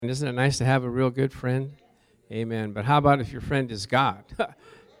And isn't it nice to have a real good friend? Amen. But how about if your friend is God?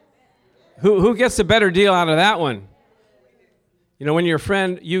 Who gets a better deal out of that one? You know, when your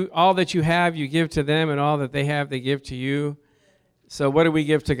friend, all that you have, you give to them, and all that they have, they give to you. So what do we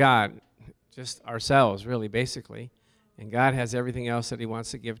give to God? Just ourselves, really, basically. And God has everything else that he wants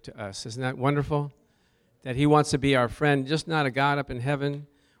to give to us. Isn't that wonderful? That he wants to be our friend, just not a God up in heaven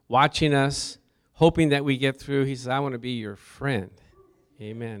watching us, hoping that we get through. He says, I want to be your friend.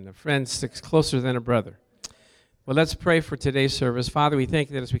 Amen. A friend sticks closer than a brother. Well, let's pray for today's service. Father, we thank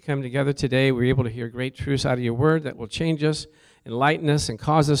you that as we come together today, we're able to hear great truths out of your word that will change us, enlighten us, and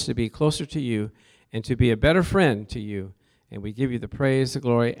cause us to be closer to you and to be a better friend to you. And we give you the praise, the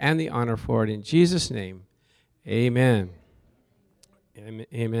glory, and the honor for it. In Jesus' name, amen.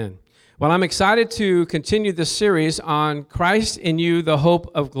 Amen. Well, I'm excited to continue this series on Christ in you, the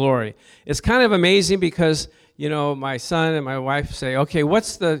hope of glory. It's kind of amazing because, you know, my son and my wife say, okay,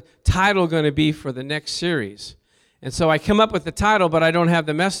 what's the title going to be for the next series? And so I come up with the title, but I don't have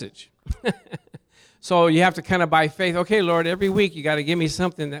the message. So you have to kind of by faith, okay, Lord, every week you got to give me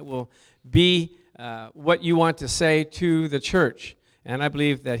something that will be what you want to say to the church. And I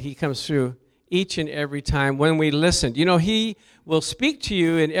believe that he comes through each and every time when we listen. You know, he will speak to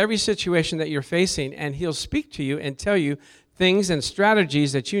you in every situation that you're facing, and he'll speak to you and tell you things and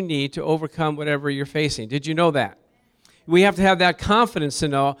strategies that you need to overcome whatever you're facing. Did you know that? We have to have that confidence to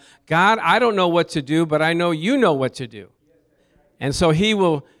know, God, I don't know what to do, but I know you know what to do. And so he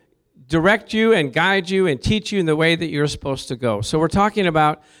will direct you and guide you and teach you in the way that you're supposed to go. So we're talking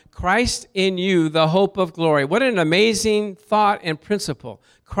about Christ in you, the hope of glory. What an amazing thought and principle.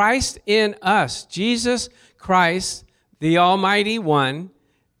 Christ in us, Jesus Christ, the Almighty One,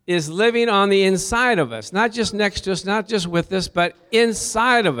 is living on the inside of us, not just next to us, not just with us, but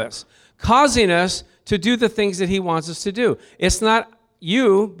inside of us, causing us to do the things that he wants us to do. It's not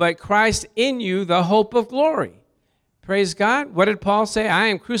you, but Christ in you, the hope of glory. Praise God. What did Paul say? I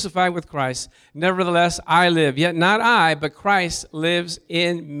am crucified with Christ. Nevertheless, I live. Yet not I, but Christ lives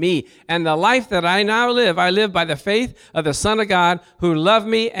in me. And the life that I now live, I live by the faith of the Son of God who loved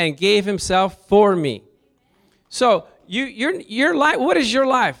me and gave himself for me. So your life, what is your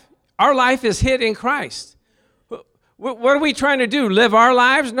life? Our life is hid in Christ. What are we trying to do? Live our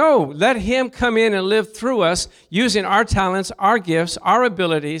lives? No. Let him come in and live through us using our talents, our gifts, our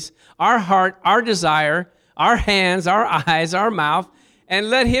abilities, our heart, our desire, our hands, our eyes, our mouth, and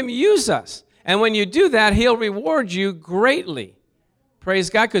let him use us. And when you do that, he'll reward you greatly.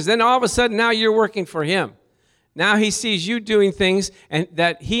 Praise God, because then all of a sudden now you're working for him. Now he sees you doing things and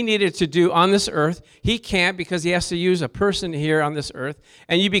that he needed to do on this earth. He can't because he has to use a person here on this earth,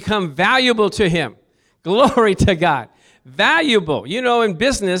 and you become valuable to him. Glory to God. Valuable. You know, in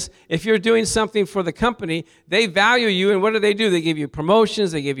business, if you're doing something for the company, they value you, and what do? They give you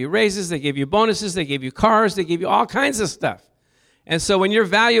promotions, they give you raises, they give you bonuses, they give you cars, they give you all kinds of stuff. And so when you're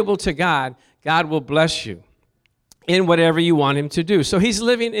valuable to God, God will bless you in whatever you want him to do. So he's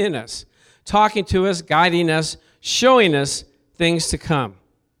living in us, talking to us, guiding us, showing us things to come.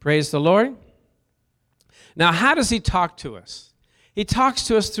 Praise the Lord. Now, how does he talk to us? He talks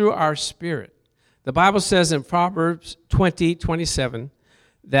to us through our spirit. The Bible says in Proverbs 20:27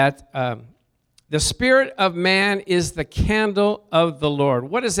 that the spirit of man is the candle of the Lord.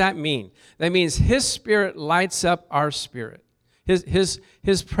 What does that mean? That means his spirit lights up our spirit.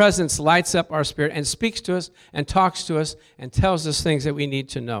 His presence lights up our spirit and speaks to us and talks to us and tells us things that we need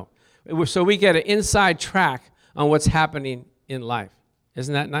to know. So we get an inside track on what's happening in life.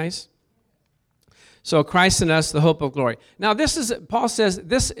 Isn't that nice? So Christ in us, the hope of glory. Now Paul says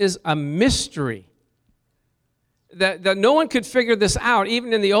this is a mystery. That no one could figure this out,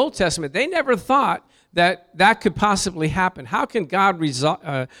 even in the Old Testament. They never thought that could possibly happen. How can God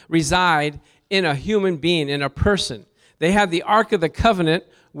reside in a human being, in a person? They had the Ark of the Covenant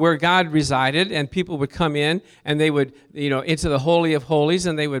where God resided, and people would come in, and they would, into the Holy of Holies,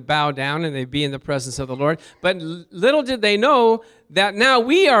 and they would bow down, and they'd be in the presence of the Lord. But little did they know that now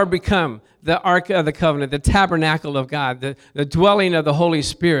we are become the Ark of the Covenant, the tabernacle of God, the dwelling of the Holy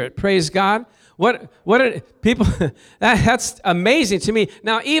Spirit. Praise God. What are people? That's amazing to me.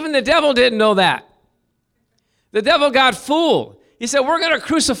 Now, even the devil didn't know that. The devil got fooled. He said, we're going to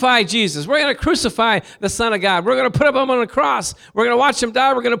crucify Jesus. We're going to crucify the Son of God. We're going to put him on the cross. We're going to watch him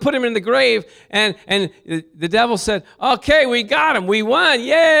die. We're going to put him in the grave. And the devil said, okay, we got him. We won.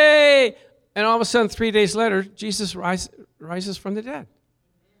 Yay. And all of a sudden, 3 days later, Jesus rises from the dead.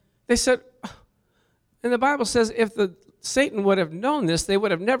 They said, and the Bible says if Satan would have known this, they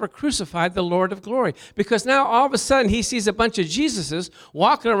would have never crucified the Lord of glory. Because now all of a sudden he sees a bunch of Jesuses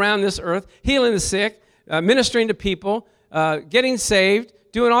walking around this earth, healing the sick, ministering to people, getting saved,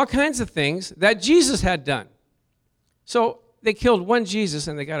 doing all kinds of things that Jesus had done. So they killed one Jesus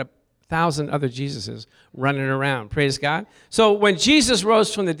and they got 1,000 other Jesuses running around. Praise God. So when Jesus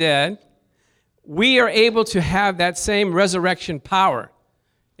rose from the dead, we are able to have that same resurrection power.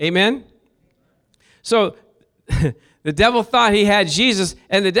 Amen? So the devil thought he had Jesus,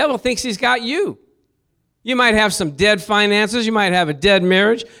 and the devil thinks he's got you. You might have some dead finances. You might have a dead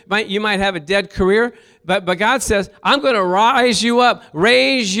marriage. You might have a dead career. But God says, I'm going to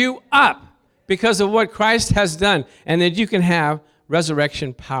raise you up because of what Christ has done, and that you can have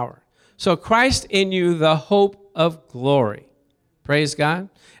resurrection power. So Christ in you, the hope of glory. Praise God.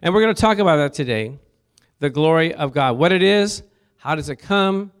 And we're going to talk about that today, the glory of God. What it is, how does it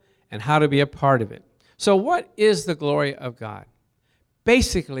come, and how to be a part of it. So what is the glory of God?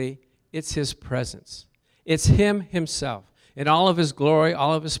 Basically, it's his presence. It's him himself. In all of his glory,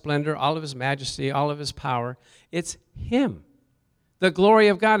 all of his splendor, all of his majesty, all of his power. It's him. The glory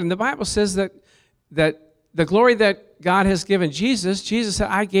of God. And the Bible says that the glory that God has given Jesus, Jesus said,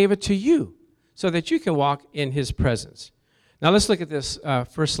 I gave it to you so that you can walk in his presence. Now let's look at this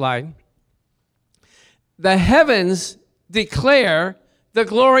first slide. The heavens declare the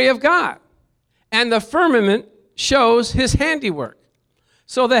glory of God, and the firmament shows his handiwork.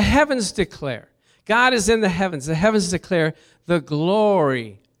 So the heavens declare. God is in the heavens. The heavens declare the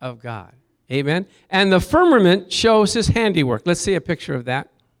glory of God. Amen. And the firmament shows his handiwork. Let's see a picture of that.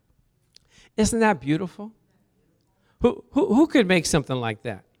 Isn't that beautiful? Who could make something like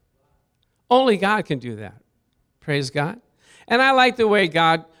that? Only God can do that. Praise God. And I like the way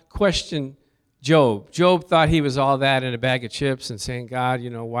God questioned Job. Job thought he was all that in a bag of chips and saying, God,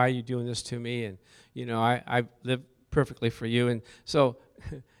 why are you doing this to me? And, I live perfectly for you. And so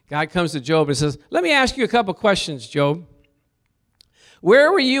God comes to Job and says, let me ask you a couple questions, Job.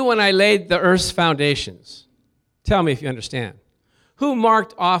 Where were you when I laid the earth's foundations? Tell me if you understand. Who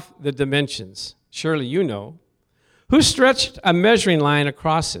marked off the dimensions? Surely you know. Who stretched a measuring line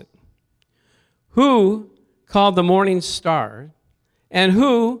across it? Who called the morning star? And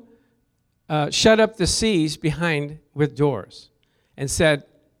who shut up the seas behind with doors and said,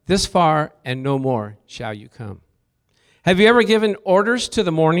 this far and no more shall you come? Have you ever given orders to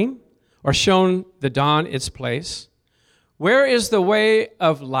the morning or shown the dawn its place? Where is the way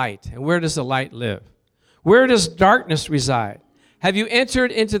of light, and where does the light live? Where does darkness reside? Have you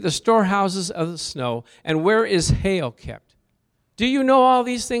entered into the storehouses of the snow, and where is hail kept? Do you know all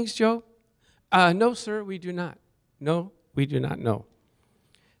these things, Job? No, sir, we do not. No, we do not know.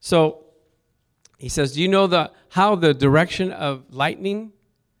 So he says, do you know how the direction of lightning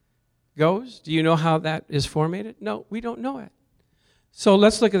goes? Do you know how that is formatted? No, we don't know it. So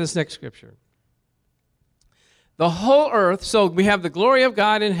let's look at this next scripture. The whole earth, so we have the glory of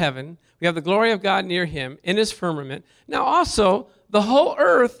God in heaven. We have the glory of God near him in his firmament. Now also, the whole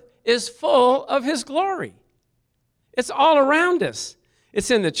earth is full of his glory. It's all around us. It's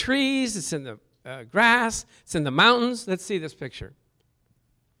in the trees. It's in the grass. It's in the mountains. Let's see this picture.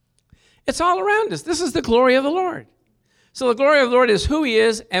 It's all around us. This is the glory of the Lord. So the glory of the Lord is who he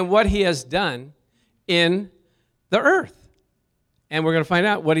is and what he has done in the earth. And we're going to find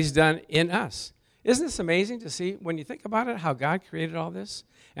out what he's done in us. Isn't this amazing to see, when you think about it, how God created all this?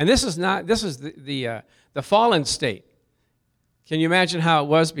 And this is the fallen state. Can you imagine how it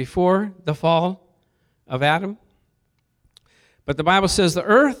was before the fall of Adam? But the Bible says the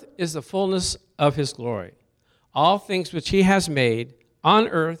earth is the fullness of his glory. All things which he has made on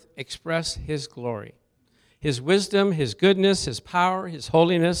earth express his glory. His wisdom, his goodness, his power, his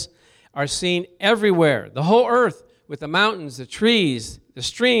holiness are seen everywhere. The whole earth, with the mountains, the trees, the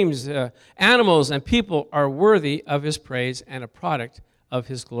streams, animals, and people are worthy of his praise and a product of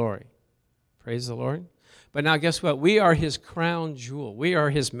his glory. Praise the Lord. But now guess what? We are his crown jewel. We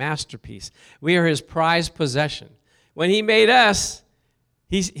are his masterpiece. We are his prized possession. When he made us,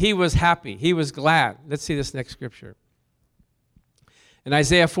 he was happy. He was glad. Let's see this next scripture. In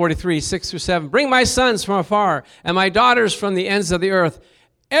Isaiah 43, 6-7, bring my sons from afar and my daughters from the ends of the earth,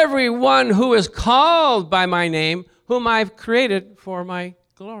 everyone who is called by my name, whom I've created for my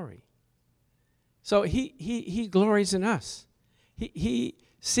glory. So he glories in us. He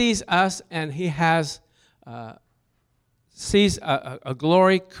sees us, and he sees a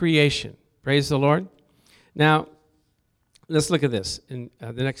glory creation. Praise the Lord. Now, let's look at this in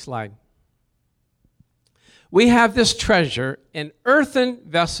the next slide. We have this treasure in earthen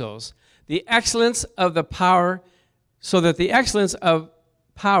vessels, the excellence of the power, so that the excellence of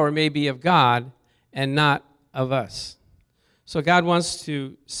power may be of God and not of us. So God wants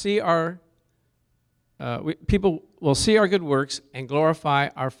to see people will see our good works and glorify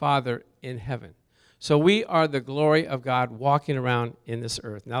our Father in heaven. So we are the glory of God walking around in this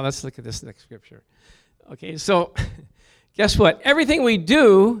earth. Now let's look at this next scripture. Okay, so guess what? Everything we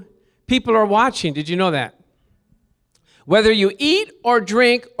do, people are watching. Did you know that? Whether you eat or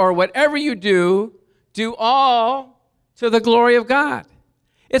drink or whatever you do all to the glory of God.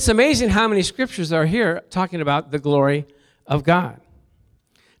 It's amazing how many scriptures are here talking about the glory of God.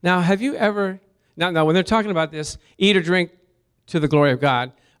 Now, have you ever, now when they're talking about this, eat or drink to the glory of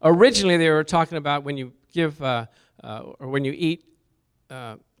God, originally they were talking about when you give, or when you eat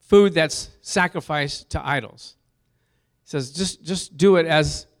food that's sacrificed to idols. It says, just do it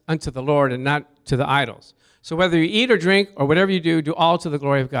as unto the Lord and not to the idols. So whether you eat or drink or whatever you do all to the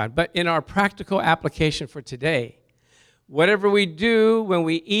glory of God. But in our practical application for today, whatever we do when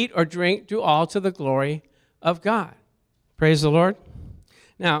we eat or drink, do all to the glory of God. Praise the Lord.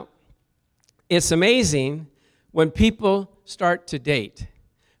 Now, it's amazing when people start to date.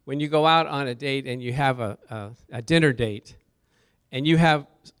 When you go out on a date and you have a dinner date, and you have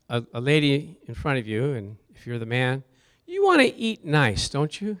a lady in front of you, and if you're the man, you want to eat nice,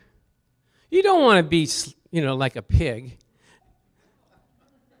 don't you? You don't want to be, like a pig.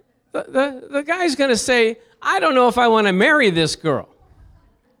 The guy's going to say, I don't know if I want to marry this girl,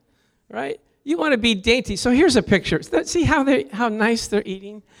 right? You want to be dainty. So here's a picture. See how nice they're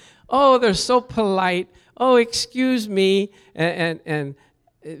eating? Oh, they're so polite. Oh, excuse me, and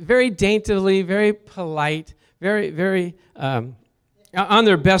very daintily, very polite, very on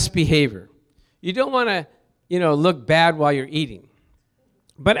their best behavior. You don't want to, look bad while you're eating.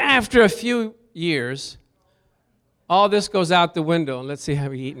 But after a few years, all this goes out the window, and let's see how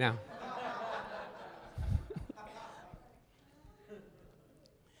we eat now.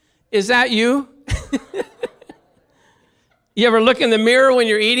 Is that you? You ever look in the mirror when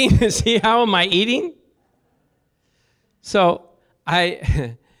you're eating and see how am I eating? So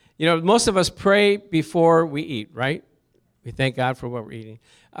most of us pray before we eat, right? We thank God for what we're eating.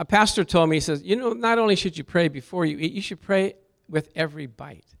 A pastor told me, he says, not only should you pray before you eat, you should pray with every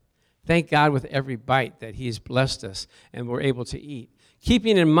bite. Thank God with every bite that he's blessed us and we're able to eat.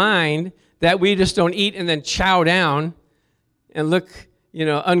 Keeping in mind that we just don't eat and then chow down and look,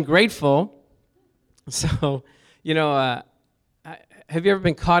 ungrateful. So, have you ever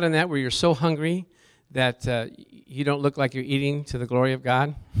been caught in that where you're so hungry that you don't look like you're eating to the glory of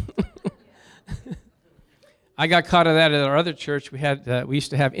God? I got caught in that at our other church. We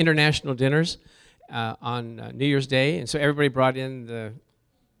used to have international dinners on New Year's Day, and so everybody brought in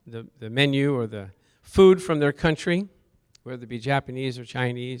the menu or the food from their country, whether it be Japanese or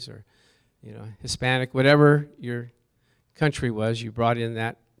Chinese or Hispanic, whatever your country was, you brought in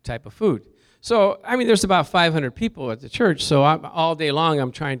that type of food. So, there's about 500 people at the church, so all day long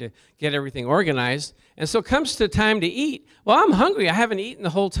I'm trying to get everything organized. And so it comes to time to eat. Well, I'm hungry. I haven't eaten the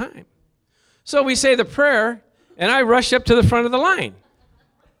whole time. So we say the prayer, and I rush up to the front of the line.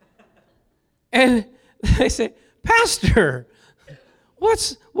 And I say, Pastor,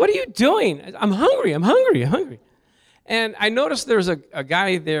 what are you doing? I'm hungry. And I noticed there's a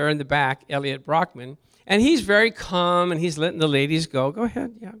guy there in the back, Elliot Brockman, and he's very calm, and he's letting the ladies go. Go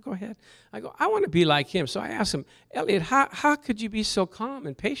ahead. Yeah, go ahead. I go, I want to be like him. So I asked him, Elliot, how could you be so calm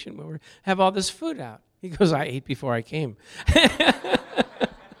and patient when we have all this food out? He goes, I ate before I came.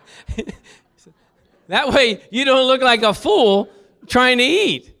 That way you don't look like a fool trying to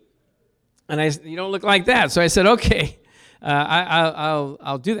eat. And you don't look like that. So I said, okay,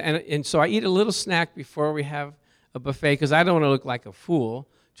 I'll do that. And so I eat a little snack before we have a buffet because I don't want to look like a fool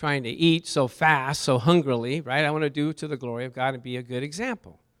trying to eat so fast, so hungrily, right? I want to do to the glory of God and be a good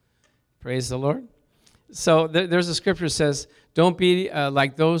example. Praise the Lord. So there's a scripture that says, don't be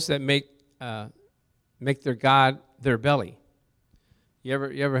like those that make their God their belly. You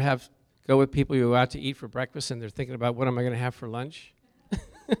ever go with people you go out to eat for breakfast and they're thinking about what am I going to have for lunch?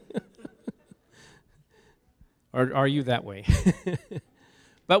 Or are you that way?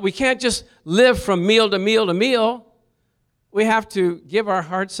 But we can't just live from meal to meal to meal. We have to give our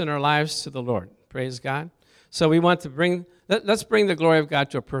hearts and our lives to the Lord. Praise God. So we want to let's bring the glory of God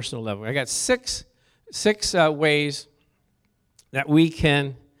to a personal level. I got six ways that we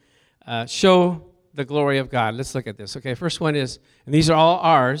can show the glory of God. Let's look at this. Okay, first one is, and these are all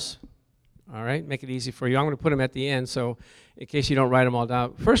ours. All right, make it easy for you. I'm going to put them at the end, so in case you don't write them all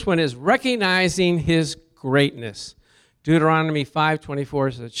down. First one is recognizing his greatness. Deuteronomy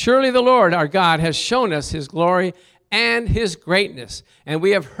 5:24 says, surely the Lord our God has shown us his glory and his greatness, and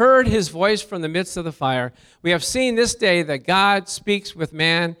we have heard his voice from the midst of the fire. We have seen this day that God speaks with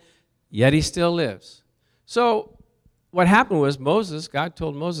man, yet he still lives. So what happened was God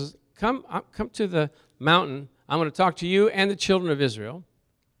told Moses, come to the mountain. I'm going to talk to you and the children of Israel.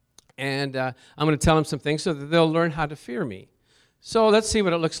 And I'm going to tell them some things so that they'll learn how to fear me. So let's see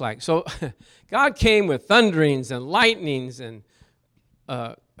what it looks like. So God came with thunderings and lightnings and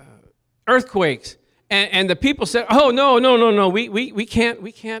earthquakes. And the people said, oh, no. We can't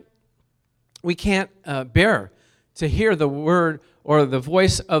bear to hear the word or the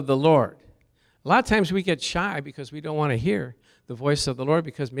voice of the Lord. A lot of times we get shy because we don't want to hear the voice of the Lord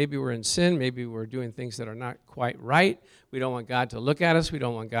because maybe we're in sin, maybe we're doing things that are not quite right. We don't want God to look at us. We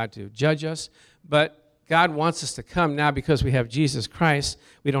don't want God to judge us. But God wants us to come now because we have Jesus Christ.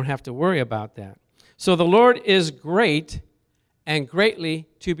 We don't have to worry about that. So the Lord is great and greatly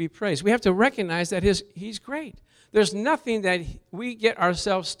to be praised. We have to recognize that He's great. There's nothing that we get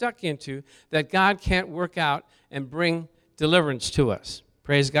ourselves stuck into that God can't work out and bring deliverance to us.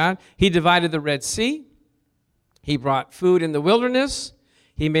 Praise God. He divided the Red Sea. He brought food in the wilderness.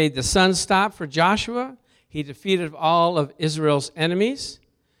 He made the sun stop for Joshua. He defeated all of Israel's enemies.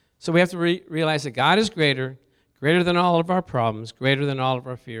 So we have to realize that God is greater than all of our problems, greater than all of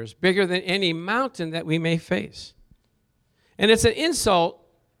our fears, bigger than any mountain that we may face. And it's an insult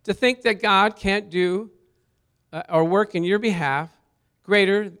to think that God can't do or work in your behalf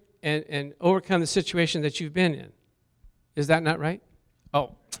greater and overcome the situation that you've been in. Is that not right?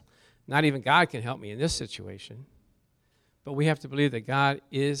 Oh, not even God can help me in this situation. But we have to believe that God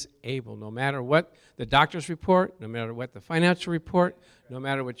is able, no matter what the doctor's report, no matter what the financial report, no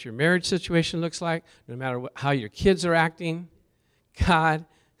matter what your marriage situation looks like, no matter how your kids are acting, God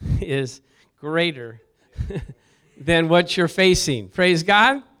is greater than what you're facing. Praise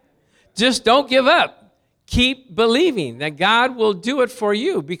God. Just don't give up. Keep believing that God will do it for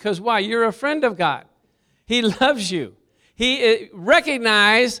you because why? You're a friend of God. He loves you. He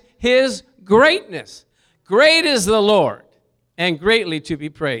recognized His greatness. Great is the Lord and greatly to be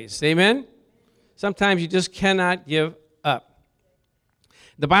praised. Amen? Sometimes you just cannot give up.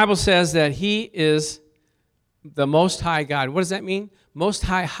 The Bible says that He is the Most High God. What does that mean? Most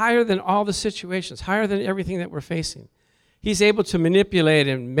High, higher than all the situations, higher than everything that we're facing. He's able to manipulate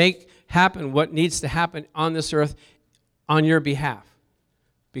and make happen what needs to happen on this earth on your behalf.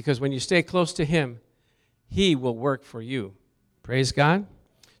 Because when you stay close to Him, He will work for you. Praise God.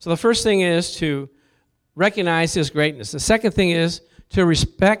 So the first thing is to recognize His greatness. The second thing is to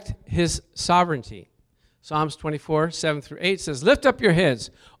respect His sovereignty. Psalms 24, 7 through 8 says, "Lift up your heads,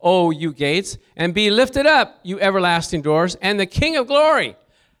 O you gates, and be lifted up, you everlasting doors, and the King of glory,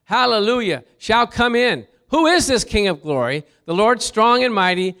 hallelujah, shall come in." Who is this King of glory? The Lord strong and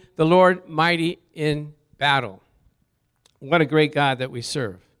mighty, the Lord mighty in battle. What a great God that we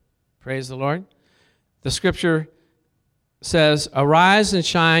serve. Praise the Lord. The scripture says, "Arise and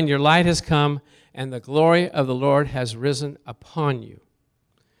shine, your light has come, and the glory of the Lord has risen upon you."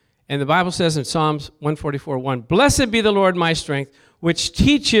 And the Bible says in Psalms 144:1, "Blessed be the Lord my strength, which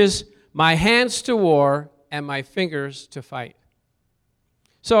teaches my hands to war and my fingers to fight."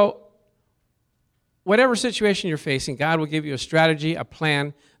 So, whatever situation you're facing, God will give you a strategy, a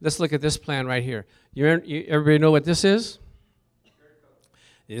plan. Let's look at this plan right here. Everybody know what this is?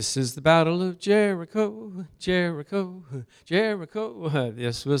 This is the battle of Jericho, Jericho, Jericho.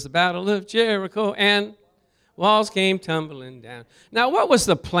 This was the battle of Jericho, and walls came tumbling down. Now, what was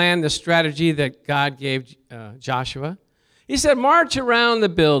the plan, the strategy that God gave Joshua? He said, march around the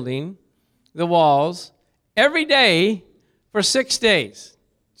building, the walls, every day for 6 days.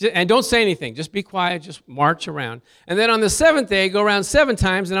 And don't say anything. Just be quiet. Just march around. And then on the seventh day, go around 7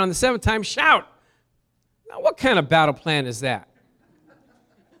 times, and on the 7th time, shout. Now, what kind of battle plan is that?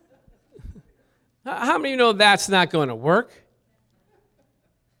 How many of you know that's not going to work?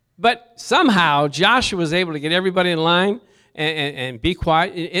 But somehow Joshua was able to get everybody in line and be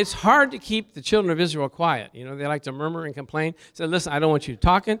quiet. It's hard to keep the children of Israel quiet. You know, they like to murmur and complain. Say, listen, I don't want you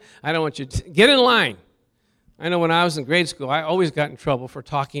talking. I don't want you to get in line. I know when I was in grade school, I always got in trouble for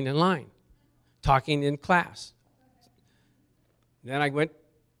talking in line, talking in class. Then I went,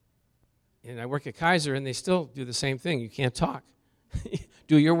 and I work at Kaiser, and they still do the same thing. You can't talk.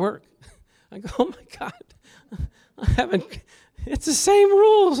 Do your work. I go, oh my God, it's the same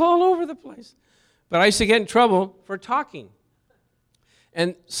rules all over the place. But I used to get in trouble for talking.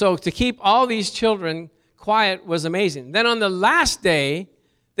 And so to keep all these children quiet was amazing. Then on the last day,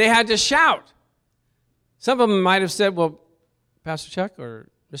 they had to shout. Some of them might have said, well, Pastor Chuck or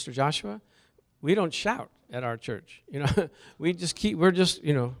Mr. Joshua, we don't shout at our church. You know, we're just,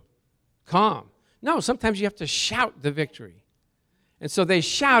 calm. No, sometimes you have to shout the victory. And so they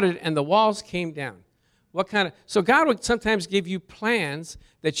shouted, and the walls came down. So God would sometimes give you plans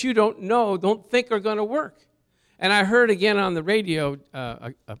that you don't think are going to work. And I heard again on the radio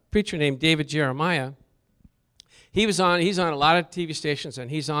a preacher named David Jeremiah. He's on a lot of TV stations,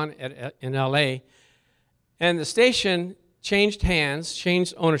 and he's on in L.A., and the station changed hands,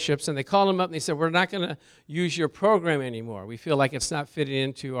 changed ownerships, and they called him up and they said, we're not going to use your program anymore. We feel like it's not fitting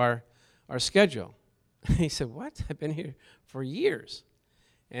into our schedule. He said, what? I've been here for years.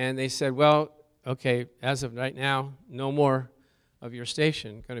 And they said, well, okay, as of right now, no more of your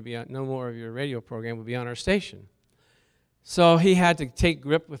station, no more of your radio program will be on our station. So he had to take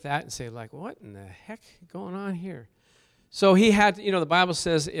grip with that and say, like, what in the heck is going on here? So he had to, the Bible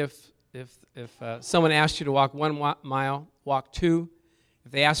says if someone asked you to walk 1 mile, walk 2.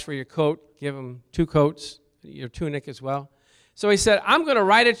 If they ask for your coat, give them 2 coats, your tunic as well. So he said, I'm going to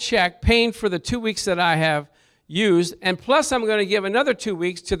write a check paying for the 2 weeks that I have used, and plus I'm going to give another 2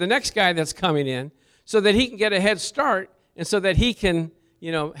 weeks to the next guy that's coming in so that he can get a head start and so that he can,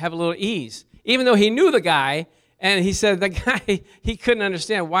 have a little ease. Even though he knew the guy, and he said the guy, he couldn't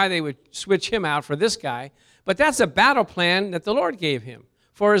understand why they would switch him out for this guy, but that's a battle plan that the Lord gave him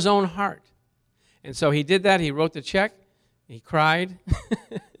for his own heart. And so he did that. He wrote the check. He cried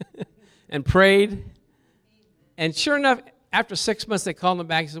and prayed. And sure enough, after 6 months, they called him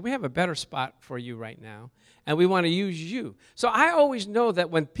back. He said, we have a better spot for you right now, and we want to use you. So I always know that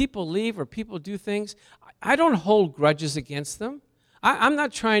when people leave or people do things, I don't hold grudges against them. I'm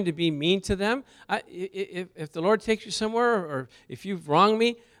not trying to be mean to them. If the Lord takes you somewhere or if you've wronged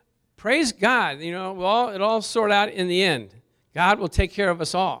me, praise God. It all sort out in the end. God will take care of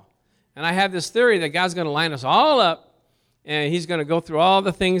us all. And I have this theory that God's going to line us all up, and he's going to go through all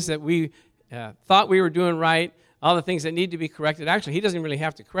the things that we thought we were doing right, all the things that need to be corrected. Actually, he doesn't really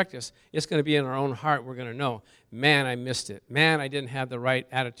have to correct us. It's going to be in our own heart. We're going to know, man, I missed it. Man, I didn't have the right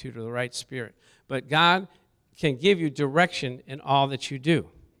attitude or the right spirit. But God can give you direction in all that you do.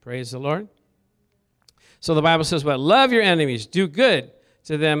 Praise the Lord. So the Bible says, love your enemies, do good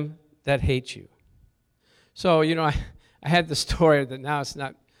to them that hate you. So, I had the story that now it's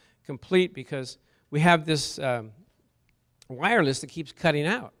not complete because we have this wireless that keeps cutting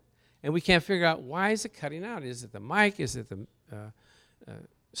out. And we can't figure out why is it cutting out. Is it the mic? Is it the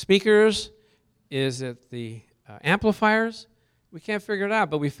speakers? Is it the amplifiers? We can't figure it out.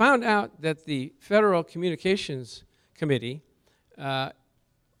 But we found out that the Federal Communications Committee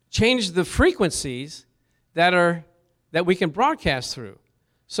changed the frequencies that we can broadcast through.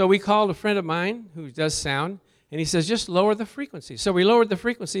 So we called a friend of mine who does sound, and he says, just lower the frequency. So we lowered the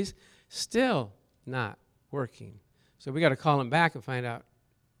frequencies, still not working. So we got to call him back and find out,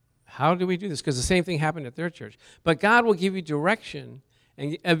 how do we do this? Because the same thing happened at their church. But God will give you direction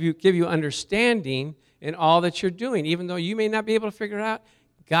and give you understanding in all that you're doing. Even though you may not be able to figure it out,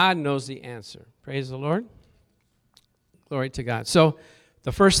 God knows the answer. Praise the Lord. Glory to God. So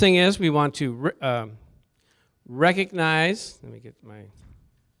the first thing is we want to recognize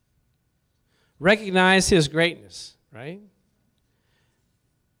his greatness, right?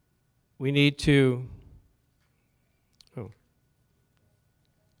 We need to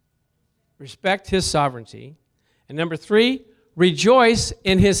respect his sovereignty. And number 3, rejoice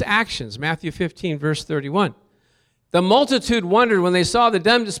in his actions. Matthew 15, verse 31. The multitude wondered when they saw the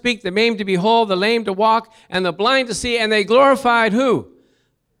dumb to speak, the maimed to behold, the lame to walk, and the blind to see, and they glorified who?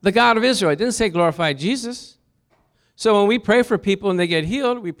 The God of Israel. It didn't say glorified Jesus. So when we pray for people and they get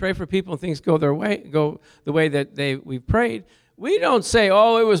healed, we pray for people and things go the way that we prayed. We don't say,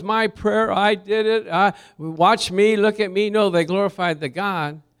 oh, it was my prayer, I did it, watch me, look at me. No, they glorified the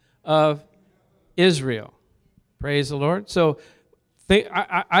God of Israel. Praise the Lord. So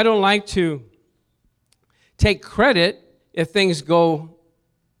I don't like to take credit if things go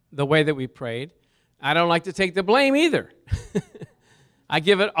the way that we prayed. I don't like to take the blame either. I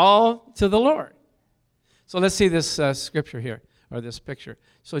give it all to the Lord. So let's see this scripture here, or this picture.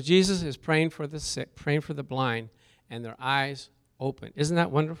 So Jesus is praying for the sick, praying for the blind, and their eyes open. Isn't that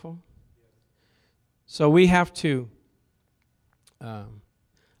wonderful? So we have to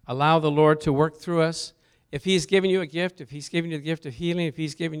allow the Lord to work through us. If he's given you a gift, if he's given you the gift of healing, if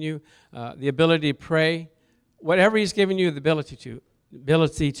he's given you the ability to pray, whatever he's given you the ability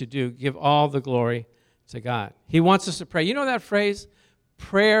to do, give all the glory to God. He wants us to pray. You know that phrase,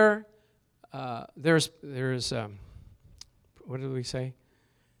 prayer, there's what do we say?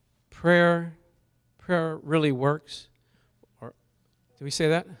 Prayer really works. Or do we say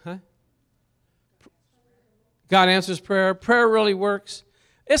that? Huh? God answers prayer. Prayer really works.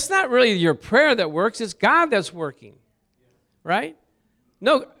 It's not really your prayer that works. It's God that's working, right?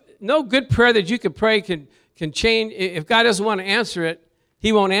 No good prayer that you could pray can change. If God doesn't want to answer it,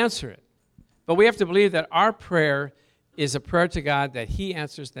 he won't answer it. But we have to believe that our prayer is a prayer to God that he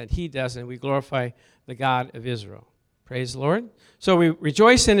answers, that he does, and we glorify the God of Israel. Praise the Lord. So we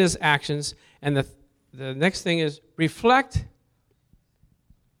rejoice in his actions, and the next thing is reflect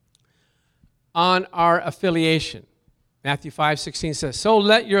on our affiliation. Matthew 5:16 says, "So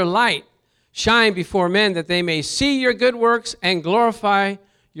let your light shine before men that they may see your good works and glorify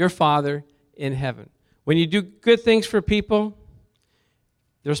your Father in heaven." When you do good things for people,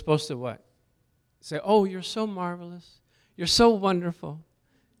 they're supposed to what? Say, "Oh, you're so marvelous. You're so wonderful."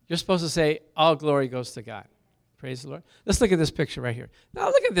 You're supposed to say, "All glory goes to God." Praise the Lord. Let's look at this picture right here. Now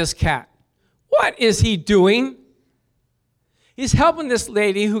look at this cat. What is he doing? He's helping this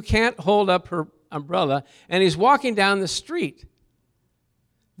lady who can't hold up her umbrella, and he's walking down the street.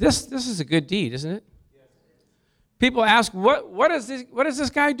 This is a good deed, isn't it? People ask, what is this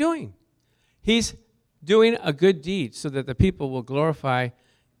guy doing? He's doing a good deed so that the people will glorify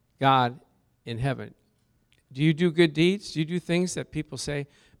God in heaven. Do you do good deeds? Do you do things that people say,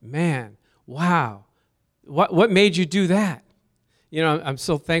 "Man, wow, what made you do that?" You know, I'm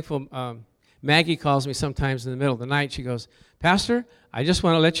so thankful. Maggie calls me sometimes in the middle of the night. She goes, "Pastor, I just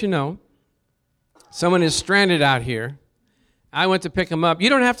want to let you know, someone is stranded out here. I went to pick him up. You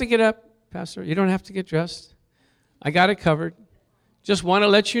don't have to get up, Pastor. You don't have to get dressed. I got it covered. Just want to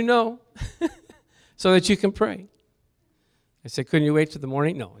let you know so that you can pray." I said, "Couldn't you wait till the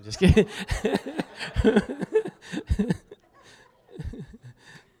morning?" No, I'm just kidding.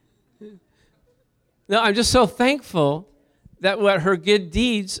 No, I'm just so thankful that what her good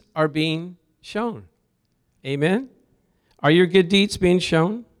deeds are being shown. Amen? Are your good deeds being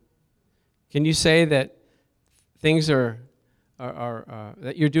shown? Can you say that things are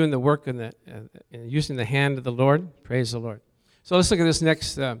that you're doing the work and using the hand of the Lord? Praise the Lord. So let's look at this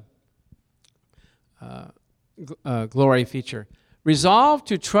next glory feature. Resolve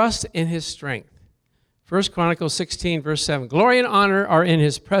to trust in his strength. 1 Chronicles 16, verse 7. "Glory and honor are in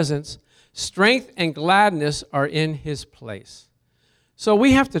his presence. Strength and gladness are in his place." So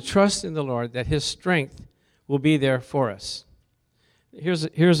we have to trust in the Lord that his strength will be there for us. Here's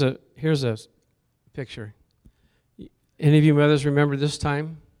a picture. Any of you mothers remember this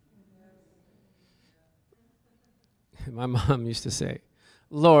time? My mom used to say,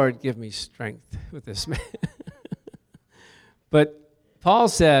 "Lord, give me strength with this man." But Paul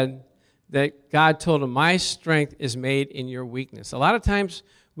said that God told him, "My strength is made in your weakness." A lot of times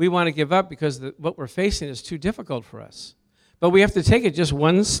we want to give up because what we're facing is too difficult for us. But we have to take it just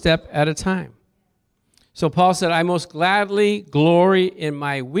one step at a time. So Paul said, "I most gladly glory in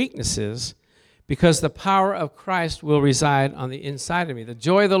my weaknesses because the power of Christ will reside on the inside of me." The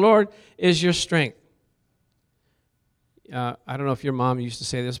joy of the Lord is your strength. I don't know if your mom used to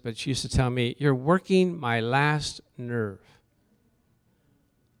say this, but she used to tell me, "You're working my last nerve."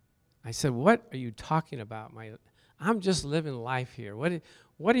 I said, "What are you talking about? I'm just living life here.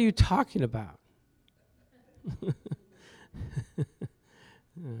 What are you talking about?"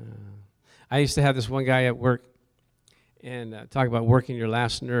 I used to have this one guy at work and talk about working your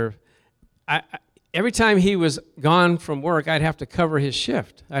last nerve. Every time he was gone from work, I'd have to cover his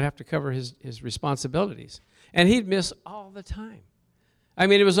shift. I'd have to cover his responsibilities. And he'd miss all the time. I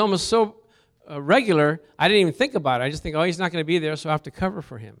mean, it was almost so regular, I didn't even think about it. I just think, "Oh, he's not going to be there, so I have to cover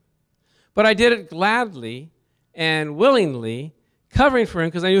for him." But I did it gladly and willingly, covering for him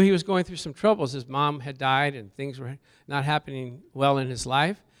because I knew he was going through some troubles. His mom had died and things were not happening well in his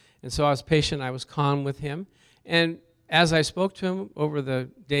life. And so I was patient. I was calm with him. And as I spoke to him over the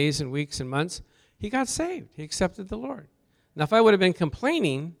days and weeks and months, he got saved. He accepted the Lord. Now, if I would have been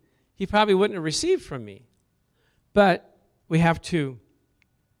complaining, he probably wouldn't have received from me. But we have to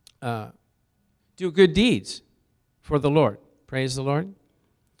do good deeds for the Lord. Praise the Lord.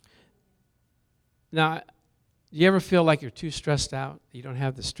 Now, do you ever feel like you're too stressed out? You don't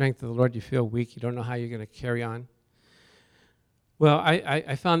have the strength of the Lord. You feel weak. You don't know how you're going to carry on. Well,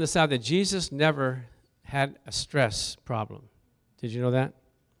 I found this out, that Jesus never had a stress problem. Did you know that?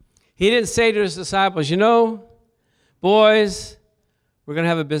 He didn't say to his disciples, "You know, boys, we're going to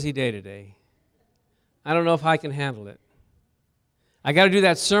have a busy day today. I don't know if I can handle it. I got to do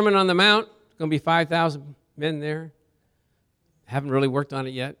that Sermon on the Mount. There's going to be 5,000 men there. Haven't really worked on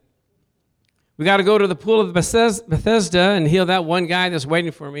it yet. We got to go to the pool of Bethesda and heal that one guy that's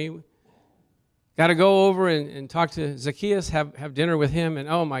waiting for me. Got to go over and talk to Zacchaeus, have dinner with him. And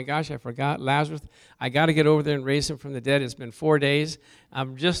oh my gosh, I forgot Lazarus. I got to get over there and raise him from the dead. It's been 4 days.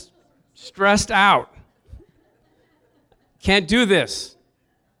 I'm just stressed out. Can't do this."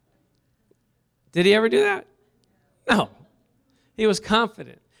 Did he ever do that? No. He was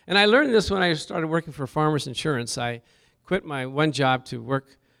confident. And I learned this when I started working for Farmers Insurance. I quit my one job to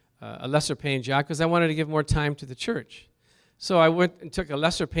work a lesser paying job because I wanted to give more time to the church. So I went and took a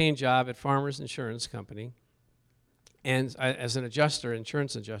lesser paying job at Farmers Insurance Company. and as an adjuster,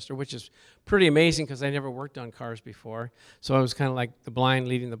 insurance adjuster, which is pretty amazing because I never worked on cars before. So I was kind of like the blind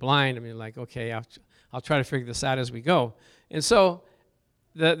leading the blind. I mean, like, okay, I'll try to figure this out as we go. And so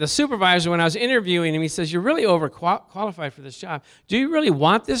the supervisor, when I was interviewing him, he says, "You're really overqualified for this job. Do you really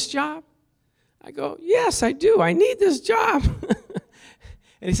want this job?" I go, "Yes, I do. I need this job."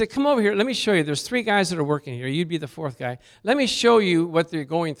 And he said, "Come over here. Let me show you. There's 3 guys that are working here. You'd be the 4th guy. Let me show you what they're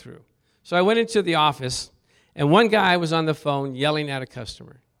going through." So I went into the office. And one guy was on the phone yelling at a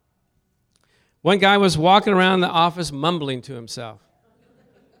customer. One guy was walking around the office mumbling to himself.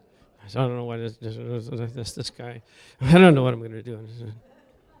 I said, "I don't know what this guy. I don't know what I'm going to do."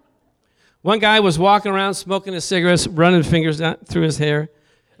 One guy was walking around smoking his cigarettes, running fingers down through his hair,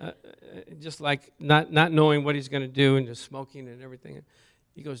 just like not knowing what he's going to do and just smoking and everything.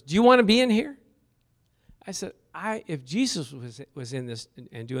 He goes, "Do you want to be in here?" I said, if Jesus was in this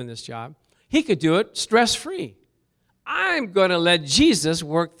and doing this job, he could do it stress-free. I'm going to let Jesus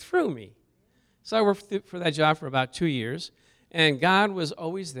work through me. So I worked for that job for about 2 years, and God was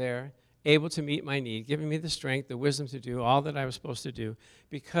always there, able to meet my need, giving me the strength, the wisdom to do all that I was supposed to do,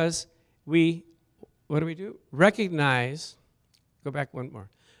 because what do we do? Recognize, go back one more.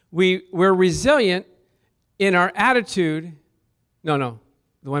 We're resilient in our attitude. No,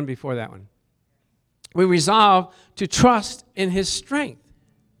 the one before that one. We resolve to trust in his strength.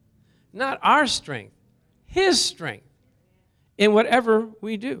 Not our strength, his strength in whatever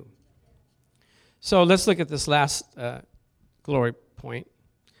we do. So let's look at this last glory point.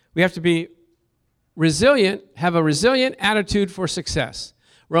 We have to be resilient, have a resilient attitude for success.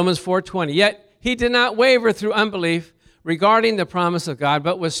 Romans 4:20. Yet he did not waver through unbelief regarding the promise of God,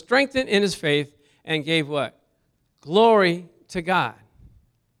 but was strengthened in his faith and gave what? Glory to God.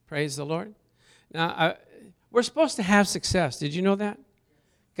 Praise the Lord. Now, we're supposed to have success. Did you know that?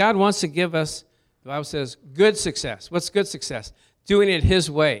 God wants to give us, the Bible says, good success. What's good success? Doing it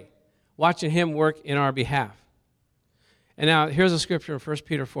his way, watching him work in our behalf. And now, here's a scripture in 1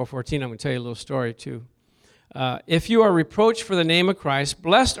 Peter 4:14. I'm going to tell you a little story, too. If you are reproached for the name of Christ,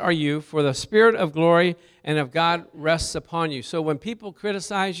 blessed are you, for the Spirit of glory and of God rests upon you. So when people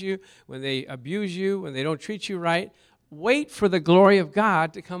criticize you, when they abuse you, when they don't treat you right, wait for the glory of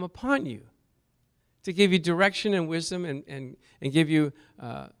God to come upon you, to give you direction and wisdom and give you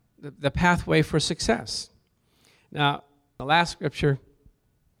the pathway for success. Now, the last scripture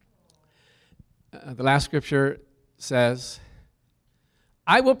says,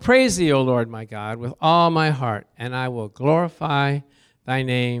 I will praise thee, O Lord my God, with all my heart, and I will glorify thy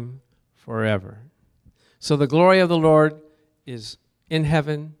name forever. So the glory of the Lord is in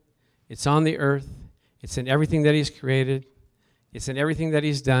heaven, it's on the earth, it's in everything that he's created, it's in everything that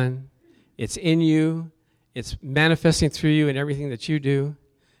he's done, it's in you, it's manifesting through you in everything that you do.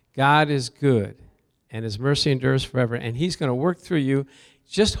 God is good, and his mercy endures forever, and he's going to work through you.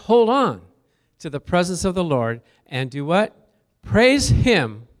 Just hold on to the presence of the Lord and do what? Praise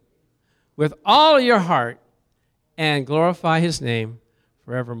him with all your heart and glorify his name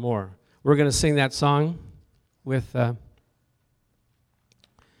forevermore. We're going to sing that song with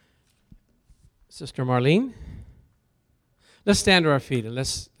Sister Marlene. Let's stand to our feet and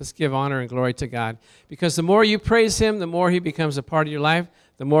let's give honor and glory to God. Because the more you praise him, the more he becomes a part of your life,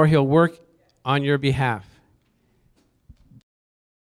 the more he'll work on your behalf.